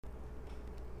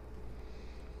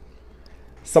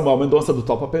Samuel Mendonça do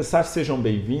Topa Pensar, sejam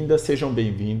bem-vindas, sejam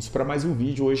bem-vindos para mais um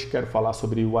vídeo. Hoje quero falar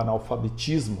sobre o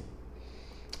analfabetismo.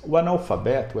 O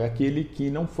analfabeto é aquele que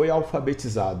não foi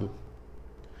alfabetizado.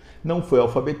 Não foi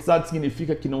alfabetizado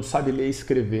significa que não sabe ler e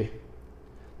escrever,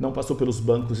 não passou pelos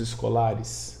bancos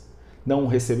escolares, não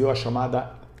recebeu a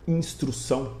chamada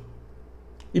instrução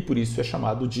e por isso é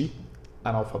chamado de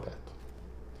analfabeto.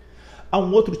 Há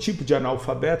um outro tipo de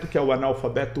analfabeto que é o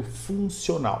analfabeto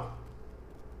funcional.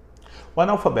 O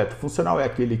analfabeto funcional é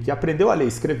aquele que aprendeu a ler e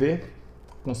escrever,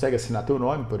 consegue assinar teu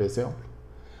nome, por exemplo,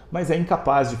 mas é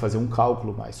incapaz de fazer um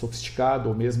cálculo mais sofisticado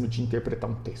ou mesmo de interpretar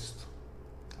um texto.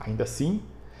 Ainda assim,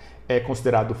 é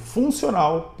considerado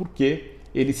funcional porque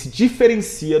ele se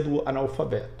diferencia do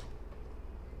analfabeto.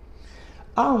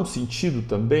 Há um sentido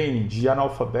também de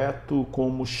analfabeto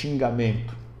como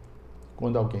xingamento,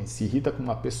 quando alguém se irrita com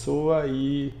uma pessoa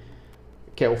e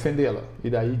quer ofendê-la, e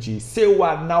daí diz, seu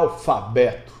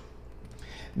analfabeto.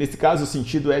 Nesse caso, o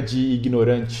sentido é de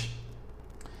ignorante.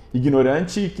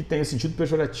 Ignorante que tem o sentido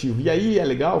pejorativo. E aí é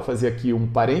legal fazer aqui um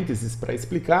parênteses para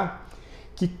explicar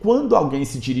que quando alguém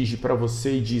se dirige para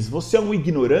você e diz você é um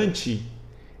ignorante,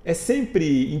 é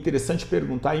sempre interessante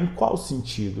perguntar em qual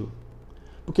sentido.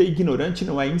 Porque ignorante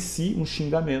não é em si um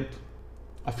xingamento.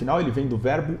 Afinal, ele vem do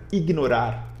verbo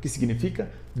ignorar, que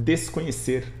significa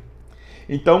desconhecer.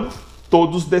 Então,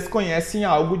 todos desconhecem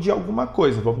algo de alguma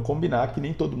coisa. Vamos combinar que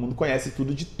nem todo mundo conhece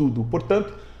tudo de tudo.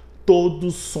 Portanto,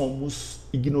 todos somos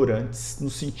ignorantes no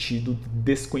sentido de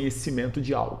desconhecimento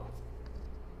de algo.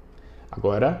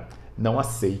 Agora, não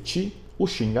aceite o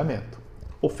xingamento.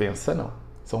 Ofensa não.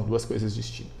 São duas coisas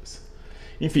distintas.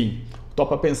 Enfim, o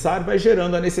Topa Pensar vai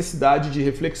gerando a necessidade de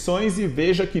reflexões e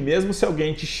veja que mesmo se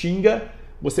alguém te xinga,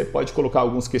 você pode colocar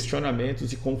alguns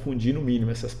questionamentos e confundir no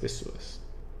mínimo essas pessoas.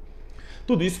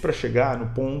 Tudo isso para chegar no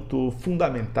ponto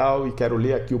fundamental, e quero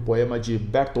ler aqui o poema de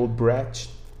Bertolt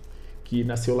Brecht, que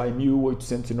nasceu lá em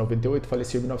 1898,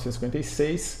 faleceu em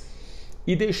 1956,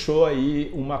 e deixou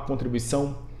aí uma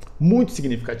contribuição muito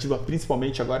significativa,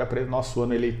 principalmente agora para o nosso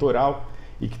ano eleitoral,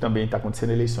 e que também está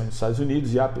acontecendo eleições nos Estados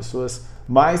Unidos, e há pessoas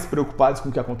mais preocupadas com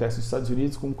o que acontece nos Estados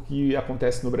Unidos, com o que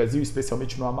acontece no Brasil,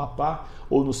 especialmente no Amapá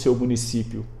ou no seu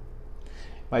município.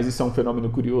 Mas isso é um fenômeno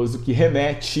curioso que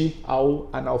remete ao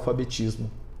analfabetismo.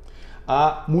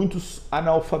 Há muitos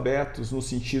analfabetos no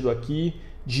sentido aqui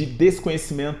de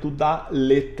desconhecimento da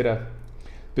letra.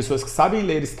 Pessoas que sabem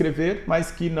ler e escrever,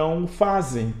 mas que não o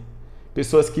fazem.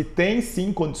 Pessoas que têm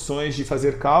sim condições de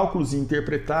fazer cálculos e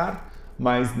interpretar,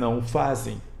 mas não o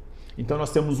fazem. Então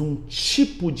nós temos um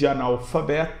tipo de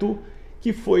analfabeto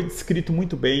que foi descrito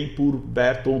muito bem por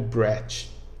Bertolt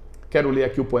Brecht. Quero ler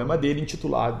aqui o poema dele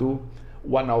intitulado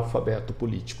O Analfabeto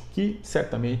Político, que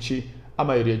certamente a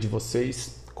maioria de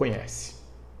vocês conhece.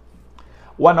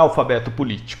 O analfabeto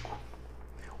político.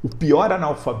 O pior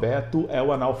analfabeto é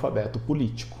o analfabeto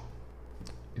político.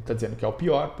 Ele está dizendo que é o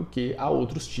pior porque há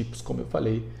outros tipos, como eu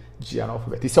falei, de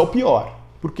analfabeto. Esse é o pior,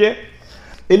 porque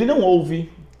ele não ouve,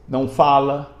 não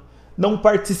fala, não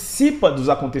participa dos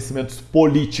acontecimentos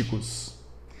políticos.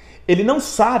 Ele não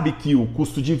sabe que o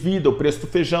custo de vida, o preço do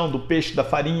feijão, do peixe, da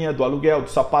farinha, do aluguel, do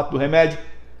sapato, do remédio,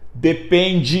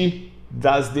 depende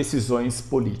das decisões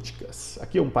políticas.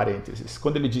 Aqui é um parênteses.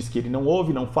 Quando ele diz que ele não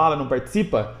ouve, não fala, não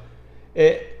participa,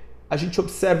 a gente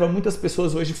observa muitas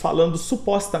pessoas hoje falando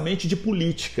supostamente de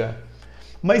política,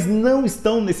 mas não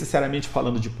estão necessariamente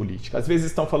falando de política. Às vezes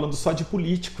estão falando só de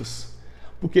políticos,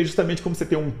 porque justamente como você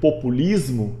tem um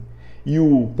populismo, e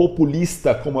o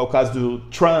populista, como é o caso do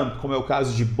Trump, como é o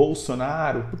caso de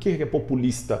Bolsonaro, por que é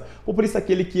populista? Populista é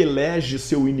aquele que elege o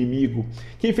seu inimigo.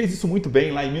 Quem fez isso muito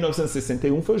bem lá em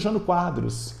 1961 foi o Jânio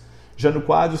Quadros. Jânio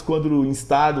Quadros, quando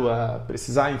instado a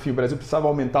precisar, enfim, o Brasil precisava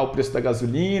aumentar o preço da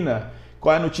gasolina,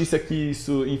 qual é a notícia que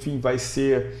isso, enfim, vai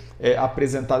ser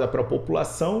apresentada para a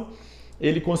população,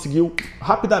 ele conseguiu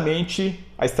rapidamente,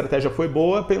 a estratégia foi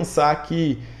boa, pensar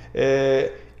que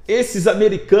esses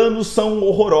americanos são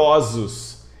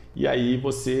horrorosos. E aí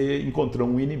você encontrou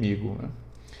um inimigo, né?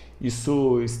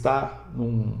 Isso está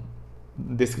na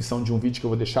descrição de um vídeo que eu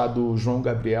vou deixar do João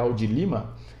Gabriel de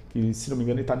Lima, que, se não me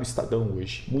engano, está no Estadão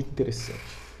hoje. Muito interessante.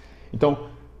 Então,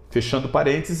 fechando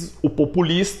parênteses, o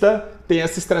populista tem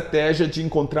essa estratégia de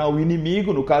encontrar o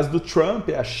inimigo. No caso do Trump,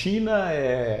 é a China,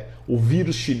 é o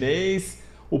vírus chinês.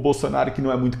 O Bolsonaro, que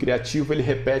não é muito criativo, ele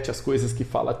repete as coisas que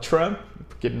fala Trump,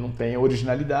 porque ele não tem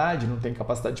originalidade, não tem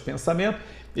capacidade de pensamento.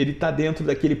 Ele está dentro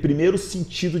daquele primeiro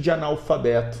sentido de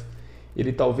analfabeto.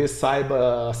 Ele talvez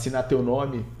saiba assinar teu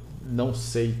nome, não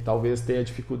sei, talvez tenha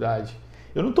dificuldade.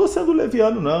 Eu não estou sendo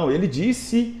leviano, não. Ele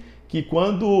disse que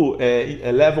quando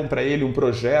levam para ele um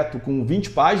projeto com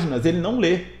 20 páginas, ele não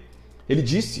lê. Ele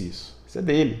disse isso. Isso é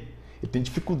dele. Ele tem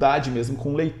dificuldade mesmo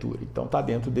com leitura. Então está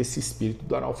dentro desse espírito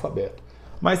do analfabeto.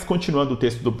 Mas continuando o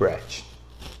texto do Brecht.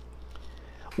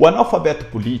 O analfabeto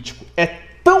político é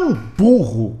tão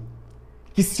burro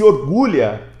que se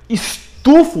orgulha,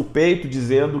 estufa o peito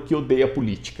dizendo que odeia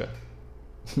política.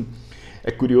 É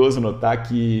curioso notar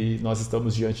que nós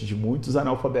estamos diante de muitos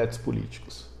analfabetos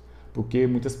políticos, porque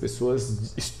muitas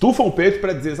pessoas estufam o peito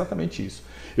para dizer exatamente isso.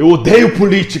 Eu odeio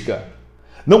política,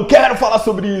 não quero falar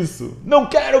sobre isso, não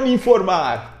quero me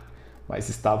informar. Mas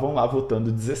estavam lá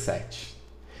votando 17,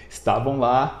 estavam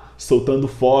lá soltando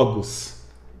fogos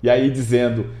e aí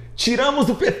dizendo, tiramos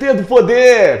o PT do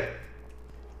poder.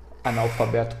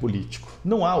 Analfabeto político,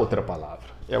 não há outra palavra,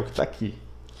 é o que está aqui.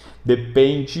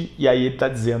 Depende, e aí ele está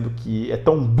dizendo que é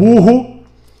tão burro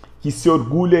que se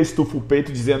orgulha e estufa o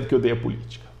peito dizendo que odeia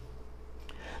política.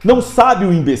 Não sabe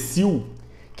o imbecil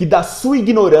que da sua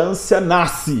ignorância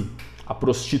nasce a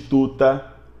prostituta,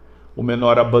 o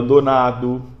menor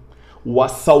abandonado, o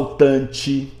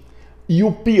assaltante e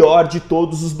o pior de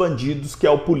todos os bandidos, que é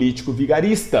o político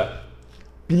vigarista,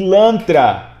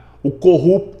 pilantra, o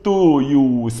corrupto e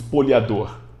o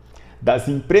espoliador das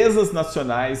empresas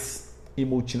nacionais e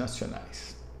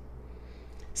multinacionais.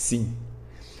 Sim,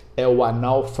 é o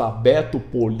analfabeto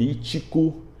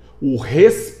político o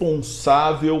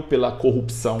responsável pela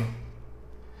corrupção.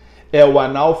 É o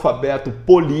analfabeto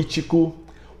político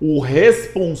o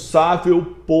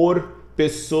responsável por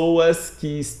pessoas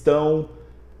que estão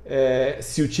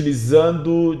se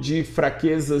utilizando de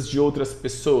fraquezas de outras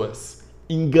pessoas,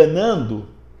 enganando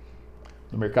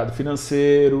no mercado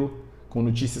financeiro, com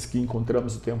notícias que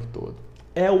encontramos o tempo todo.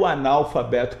 É o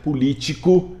analfabeto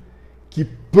político que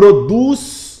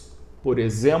produz, por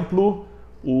exemplo,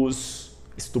 os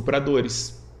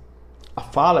estupradores. A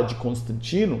fala de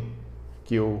Constantino,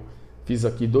 que eu fiz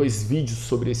aqui 2 vídeos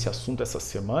sobre esse assunto essa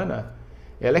semana,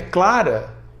 ela é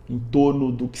clara em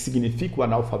torno do que significa o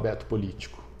analfabeto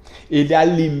político. Ele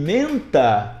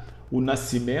alimenta o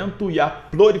nascimento e a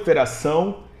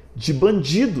proliferação de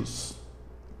bandidos,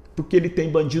 porque ele tem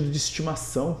bandido de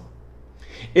estimação.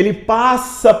 Ele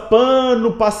passa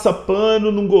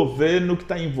pano num governo que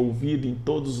está envolvido em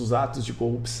todos os atos de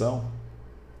corrupção.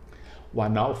 O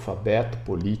analfabeto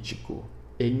político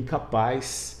é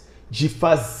incapaz de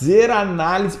fazer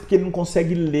análise porque ele não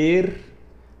consegue ler,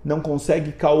 não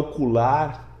consegue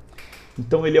calcular.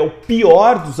 Então ele é o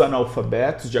pior dos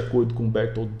analfabetos, de acordo com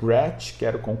Bertolt Brecht.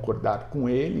 Quero concordar com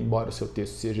ele, embora o seu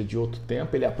texto seja de outro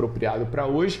tempo, ele é apropriado para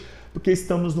hoje, porque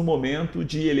estamos no momento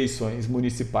de eleições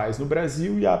municipais no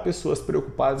Brasil e há pessoas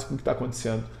preocupadas com o que está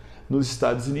acontecendo nos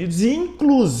Estados Unidos,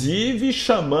 inclusive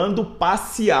chamando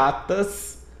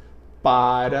passeatas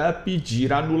para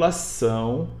pedir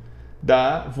anulação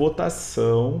da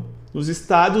votação nos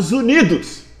Estados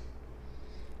Unidos.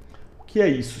 O que é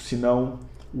isso, senão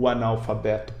o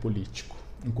analfabeto político?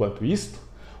 Enquanto isto,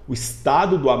 o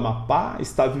estado do Amapá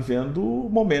está vivendo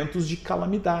momentos de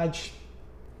calamidade.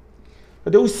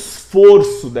 Cadê o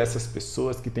esforço dessas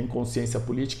pessoas que têm consciência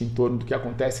política em torno do que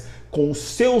acontece com os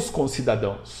seus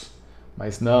concidadãos?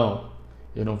 Mas não,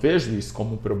 eu não vejo isso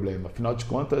como um problema. Afinal de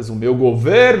contas, o meu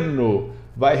governo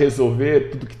vai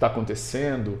resolver tudo o que está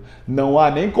acontecendo. Não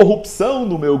há nem corrupção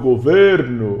no meu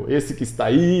governo. Esse que está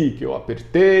aí, que eu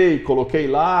apertei, coloquei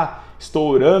lá,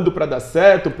 estou orando para dar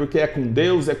certo, porque é com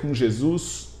Deus, é com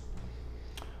Jesus.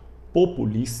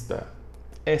 Populista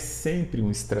é sempre um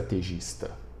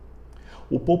estrategista.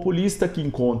 O populista que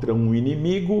encontra um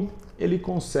inimigo, ele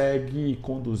consegue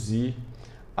conduzir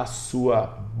a sua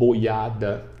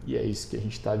boiada, e é isso que a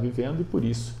gente está vivendo, e por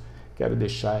isso quero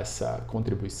deixar essa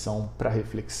contribuição para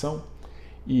reflexão.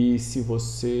 E se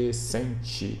você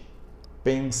sente,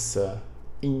 pensa,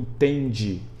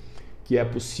 entende que é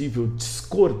possível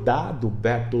discordar do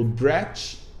Bertolt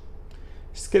Brecht,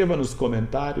 escreva nos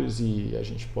comentários e a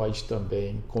gente pode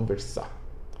também conversar.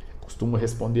 Costumo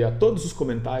responder a todos os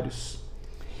comentários,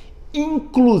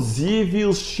 inclusive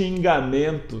os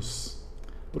xingamentos,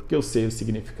 porque eu sei o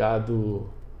significado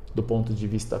do ponto de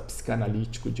vista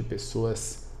psicanalítico de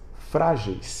pessoas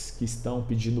frágeis que estão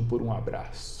pedindo por um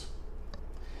abraço.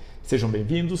 Sejam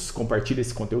bem-vindos, compartilhe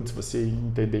esse conteúdo se você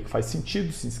entender que faz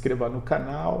sentido, se inscreva no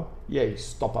canal e é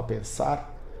isso, topa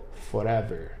pensar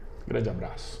forever. Grande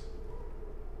abraço.